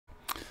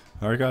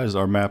Alright guys,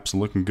 our map's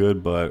looking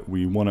good, but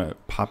we want to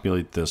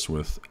populate this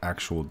with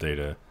actual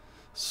data.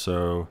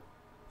 So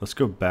let's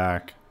go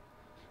back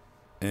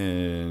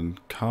and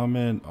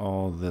comment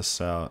all this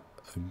out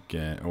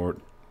again, or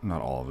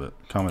not all of it.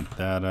 Comment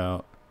that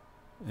out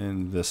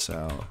and this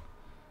out.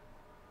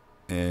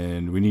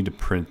 And we need to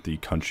print the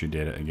country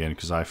data again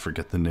because I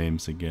forget the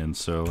names again.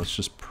 So let's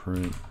just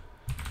print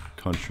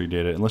country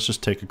data, and let's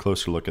just take a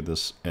closer look at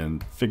this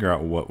and figure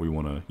out what we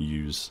want to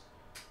use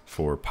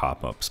for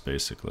pop-ups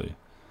basically.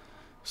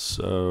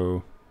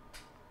 So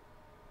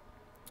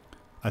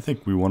I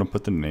think we want to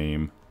put the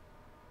name.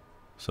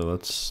 So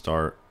let's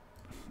start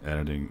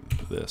editing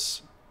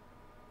this.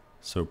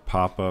 So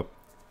pop-up,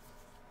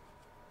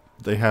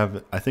 they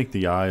have, I think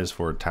the I is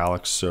for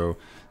italics. So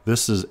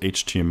this is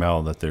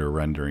HTML that they're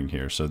rendering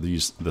here. So the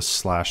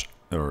slash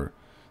or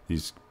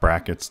these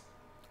brackets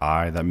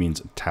I, that means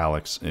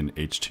italics in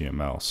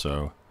HTML.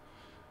 So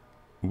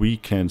we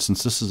can,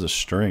 since this is a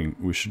string,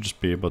 we should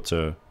just be able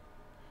to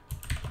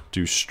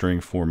do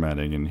string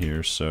formatting in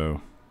here.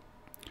 So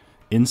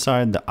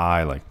inside the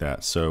I like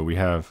that, so we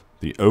have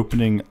the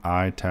opening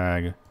I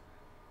tag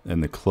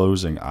and the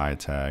closing I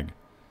tag.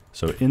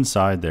 So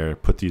inside there,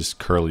 put these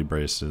curly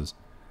braces,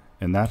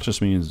 and that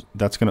just means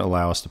that's going to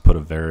allow us to put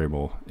a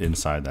variable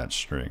inside that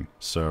string.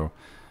 So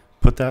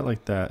put that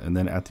like that, and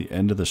then at the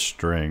end of the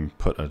string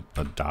put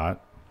a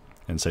dot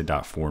and say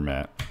dot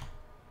format,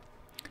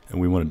 and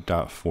we want a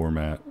dot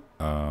format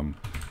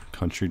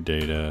country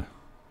data.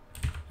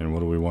 And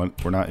what do we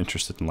want? We're not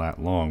interested in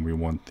lat long. We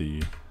want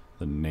the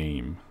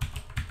name.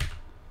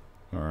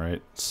 All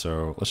right.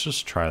 So let's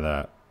just try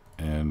that.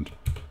 And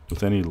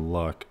with any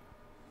luck,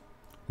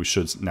 we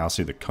should now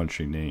see the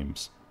country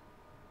names.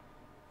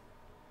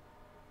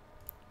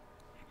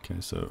 Okay.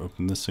 So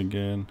open this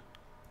again.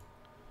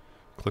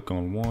 Click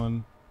on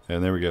one,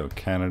 and there we go.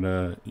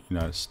 Canada,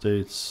 United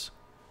States,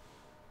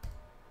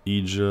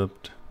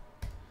 Egypt,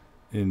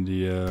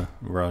 India,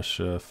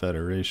 Russia,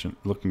 Federation.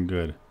 Looking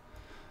good.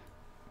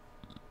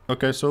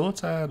 Okay, so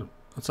let's add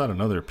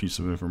another piece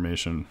of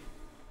information.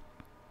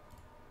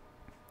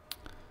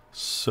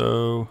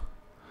 So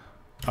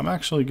I'm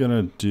actually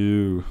gonna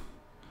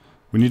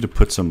we need to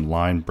put some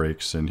line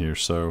breaks in here.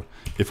 So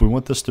if we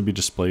want this to be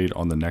displayed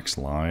on the next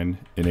line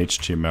in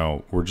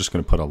HTML, we're just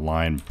gonna put a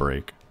line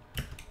break,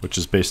 which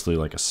is basically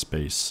like a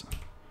space,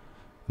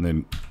 and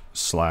then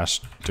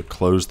slash to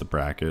close the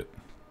bracket,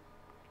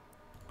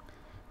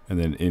 and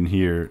then in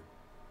here,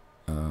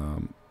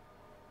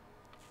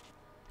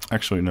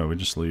 actually, no, we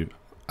just leave.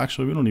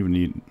 Actually, we don't even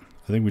need,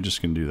 I think we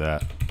just can do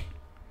that.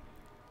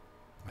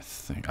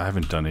 I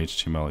haven't done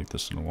HTML like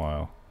this in a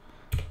while.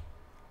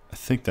 I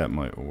think that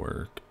might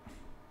work.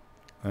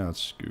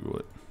 Let's Google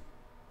it.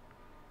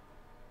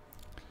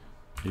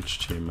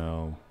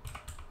 HTML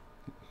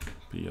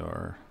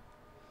BR.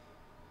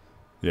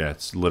 Yeah,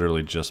 it's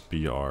literally just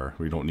BR.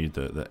 We don't need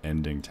the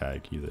ending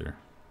tag either.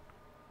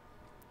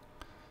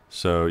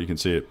 So you can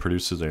see it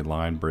produces a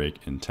line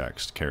break in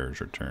text, carriage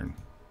return.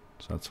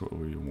 So that's what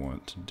we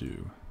want to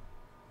do.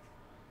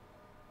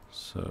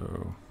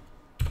 So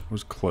it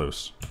was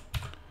close.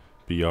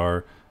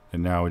 BR,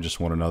 and now we just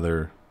want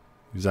another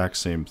exact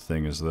same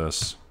thing as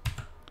this,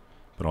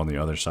 but on the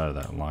other side of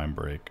that line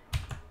break.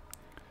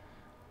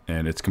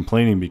 And it's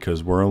complaining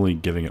because we're only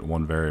giving it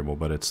one variable,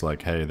 but it's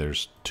like, hey,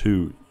 there's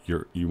two.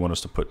 You want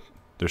us to put,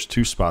 there's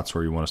two spots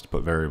where you want us to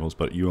put variables,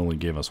 but you only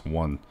gave us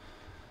one.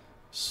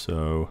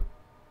 So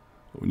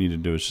what we need to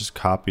do is just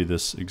copy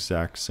this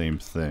exact same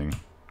thing.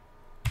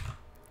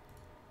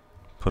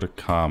 Put a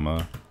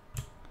comma,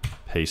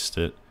 paste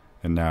it,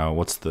 and now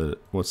what's the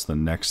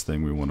next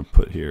thing we want to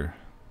put here?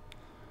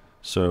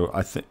 So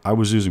I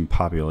was using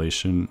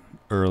population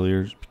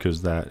earlier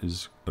because that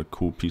is a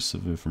cool piece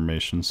of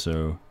information.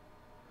 So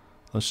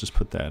let's just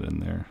put that in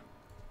there.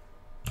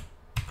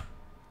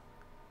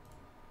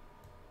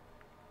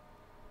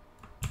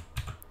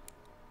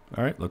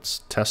 All right,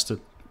 let's test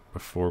it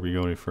before we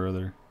go any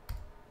further.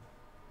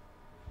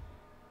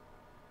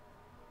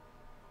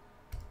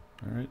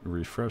 All right,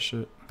 refresh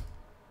it.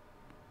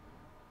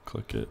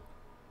 Click it.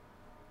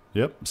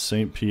 Yep,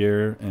 St.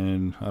 Pierre,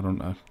 and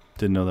I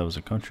didn't know that was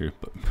a country,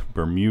 but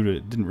Bermuda,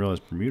 didn't realize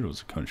Bermuda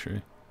was a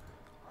country.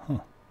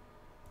 Huh.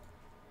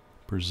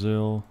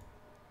 Brazil.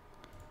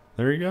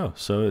 There you go.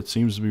 So it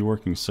seems to be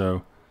working.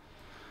 So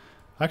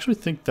I actually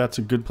think that's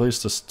a good place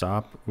to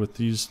stop with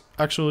these.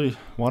 Actually,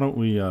 why don't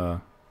we,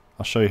 I'll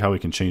show you how we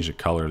can change the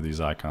color of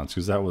these icons,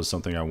 because that was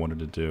something I wanted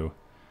to do.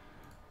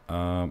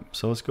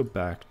 So let's go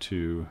back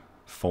to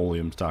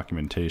Folium's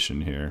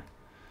documentation here.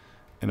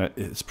 And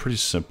it's pretty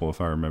simple if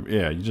I remember.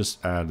 Yeah, you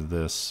just add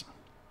this.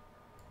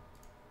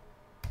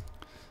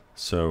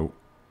 So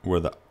where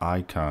the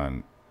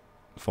icon,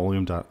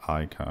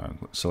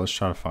 folium.icon. So let's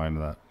try to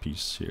find that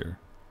piece here.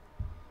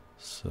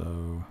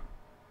 So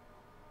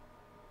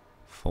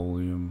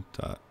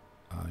folium.icon.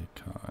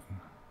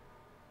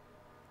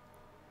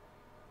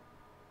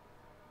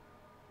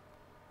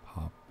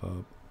 Pop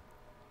up.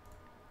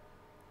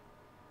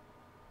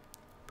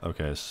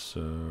 Okay,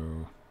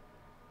 so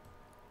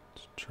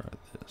let's try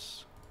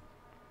this.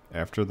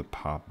 After the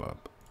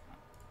pop-up,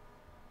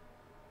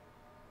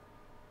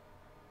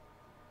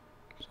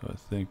 So I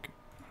think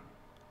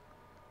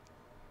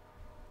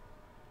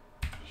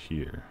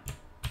here.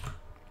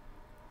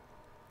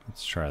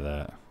 Let's try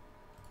that.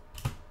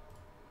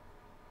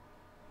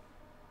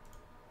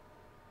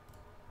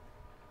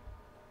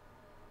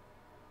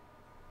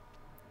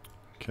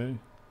 Okay.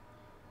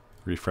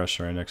 Refresh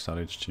our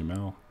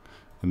index.html.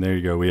 And there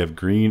you go. We have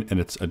green, and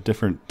it's a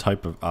different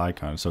type of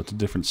icon. So it's a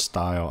different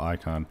style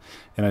icon.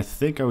 And I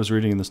think I was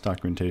reading in this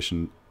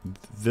documentation,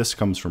 this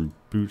comes from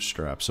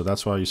Bootstrap. So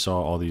that's why you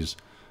saw all these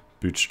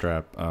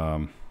Bootstrap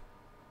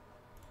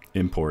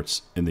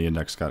imports in the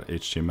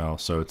index.html.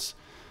 So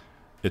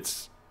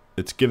it's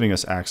giving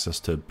us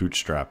access to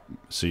Bootstrap.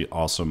 See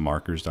also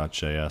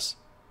markers.js.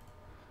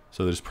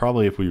 So there's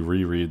probably, if we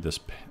reread this,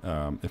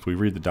 if we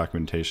read the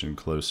documentation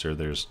closer,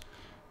 there's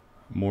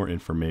more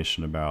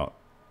information about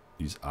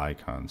these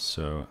icons.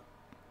 So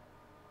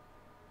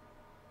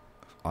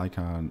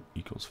icon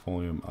equals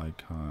Folium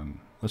icon.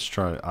 Let's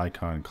try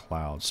icon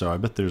cloud. So I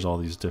bet there's all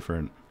these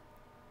different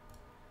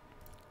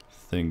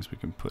things we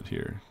can put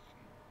here.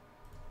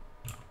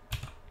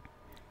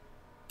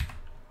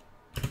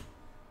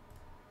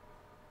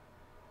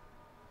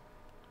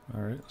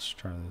 All right, let's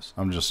try this.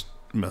 I'm just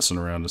messing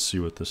around to see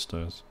what this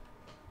does.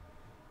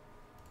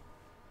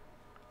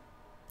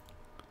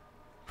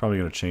 Probably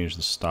going to change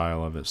the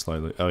style of it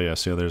slightly. Oh yeah,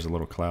 see how there's a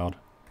little cloud?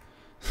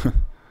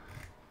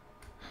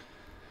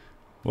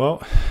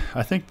 Well,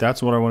 I think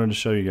that's what I wanted to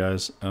show you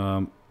guys.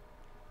 I'm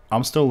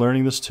still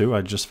learning this too.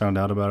 I just found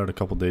out about it a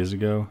couple days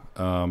ago.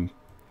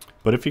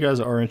 But if you guys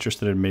are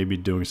interested in maybe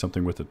doing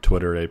something with a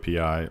Twitter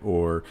API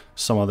or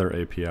some other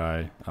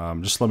API,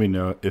 just let me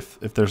know.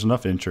 If there's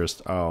enough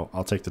interest,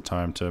 I'll take the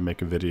time to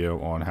make a video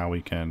on how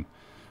we can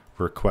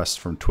request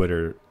from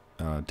Twitter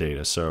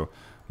data. So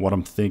what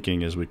I'm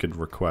thinking is we could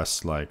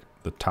request like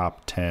the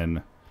top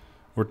 10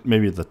 or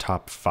maybe the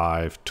top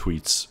 5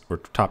 tweets or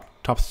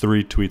top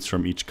 3 tweets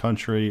from each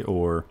country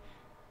or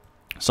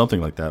something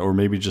like that, or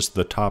maybe just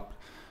the top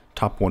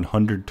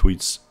 100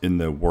 tweets in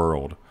the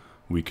world.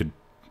 We could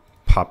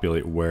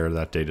populate where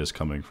that data is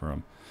coming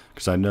from,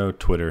 because I know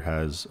Twitter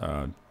has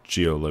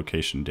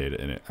geolocation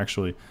data in it.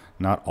 Actually,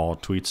 not all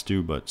tweets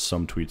do, but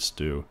some tweets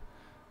do.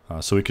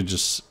 So we could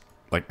just,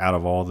 like, out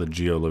of all the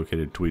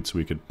geolocated tweets,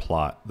 we could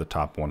plot the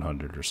top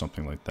 100 or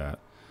something like that.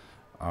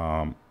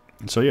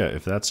 So yeah,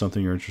 if that's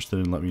something you're interested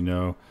in, let me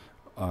know.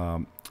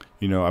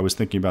 You know, I was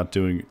thinking about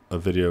doing a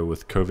video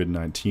with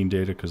COVID-19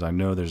 data, because I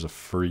know there's a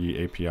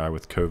free API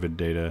with COVID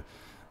data.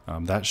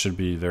 That should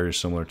be very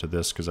similar to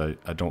this, because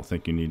I don't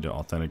think you need to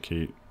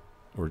authenticate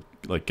or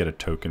like get a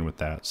token with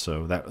that.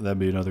 So that'd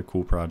be another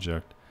cool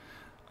project.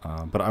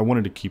 But I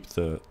wanted to keep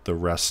the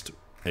REST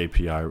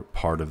API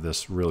part of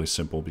this really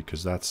simple,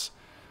 because that's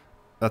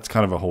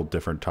kind of a whole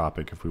different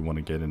topic if we want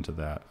to get into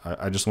that.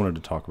 I just wanted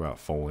to talk about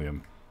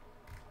Folium.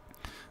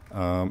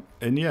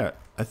 And yeah,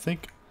 I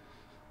think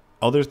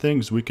other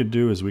things we could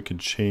do is we could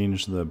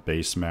change the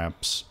base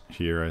maps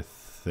here. I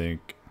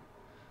think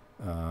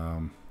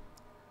there's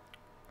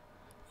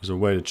a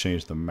way to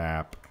change the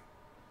map.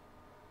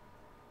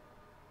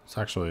 It's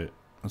actually,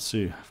 let's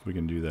see if we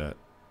can do that.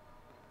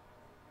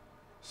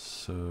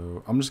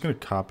 So I'm just going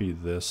to copy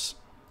this.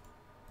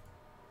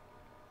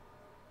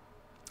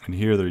 And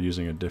here they're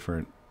using a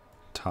different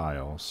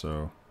tile.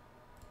 So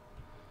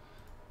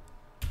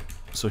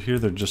here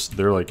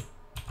they're like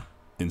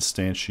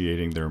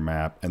instantiating their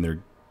map, and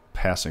they're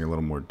passing a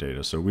little more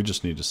data. So we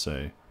just need to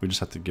say, we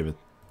just have to give it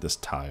this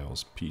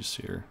tiles piece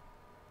here.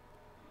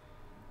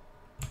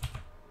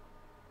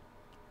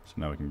 So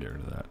now we can get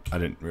rid of that. I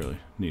didn't really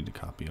need to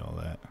copy all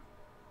that.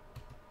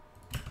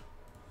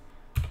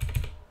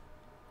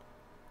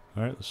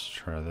 All right, let's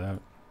try that.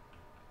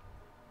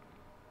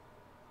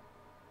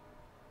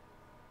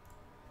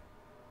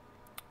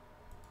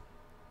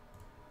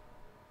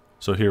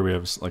 So here we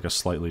have like a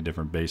slightly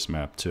different base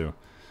map too.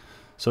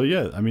 So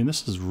yeah, I mean,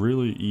 this is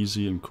really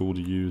easy and cool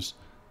to use.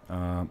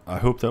 I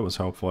hope that was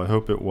helpful. I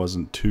hope it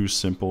wasn't too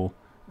simple,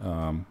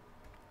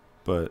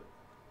 but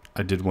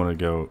I did want to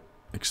go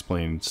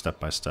explain step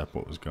by step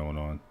what was going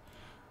on.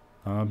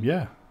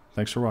 Yeah,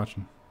 thanks for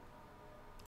watching.